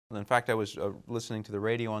In fact, I was listening to the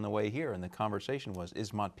radio on the way here, and the conversation was,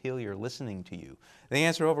 is Montpelier listening to you? The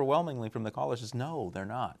answer overwhelmingly from the callers is no, they're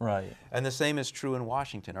not. Right. And the same is true in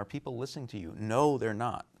Washington. Are people listening to you? No, they're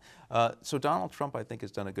not. So Donald Trump, I think,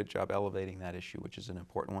 has done a good job elevating that issue, which is an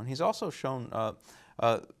important one. He's also shown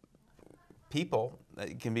people,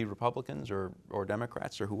 it can be Republicans or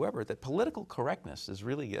Democrats or whoever, that political correctness is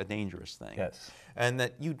really a dangerous thing. Yes. And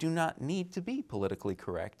that you do not need to be politically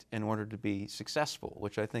correct in order to be successful,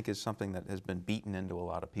 which I think is something that has been beaten into a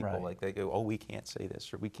lot of people. Right. Like they go, oh, we can't say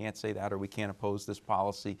this, or we can't say that, or we can't oppose this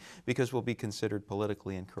policy because we'll be considered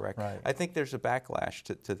politically incorrect. Right. I think there's a backlash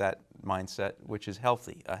to that mindset, which is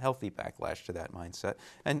healthy, a healthy backlash to that mindset.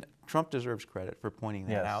 And Trump deserves credit for pointing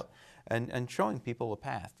that Yes. out. And showing people a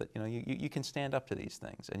path that you can stand up to these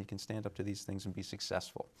things, and you can stand up to these things and be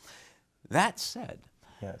successful. That said,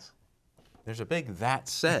 Yes. there's a big that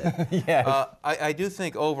said. Yes. I do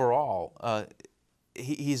think overall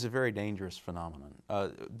he's a very dangerous phenomenon,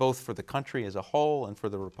 both for the country as a whole and for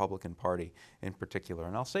the Republican Party in particular.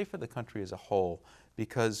 And I'll say for the country as a whole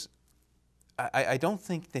because I don't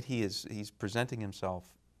think that he's presenting himself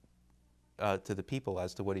to the people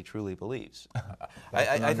as to what he truly believes.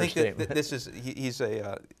 I think that this is he's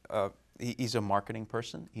a marketing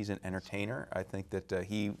person. He's an entertainer. I think that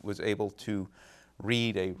he was able to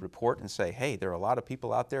read a report and say, hey, there are a lot of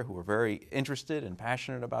people out there who are very interested and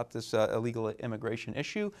passionate about this illegal immigration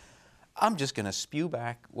issue. I'm just going to spew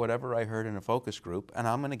back whatever I heard in a focus group, and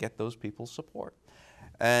I'm going to get those people's support.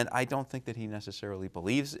 And I don't think that he necessarily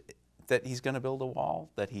believes that he's going to build a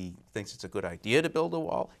wall, that he thinks it's a good idea to build a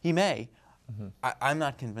wall. He may. I'm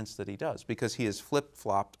not convinced that he does, because he has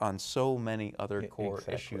flip-flopped on so many other core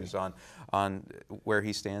issues, on where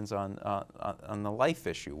he stands on the life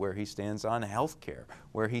issue, where he stands on health care,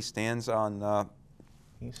 where he stands on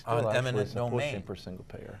eminent domain. For single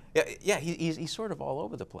payer. Yeah, he's sort of all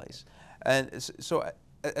over the place. And so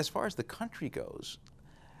as far as the country goes,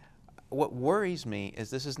 what worries me is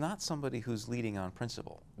this is not somebody who's leading on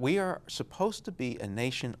principle. We are supposed to be a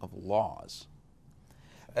nation of laws.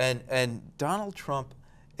 And Donald Trump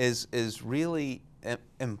is really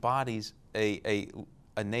embodies a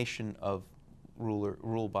nation of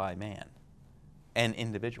rule by man and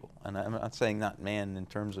individual. And I'm not saying not man in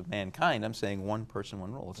terms of mankind. I'm saying one person,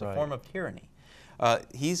 one rule. It's a form of tyranny.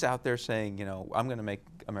 He's out there saying, I'm going to make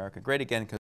America great again because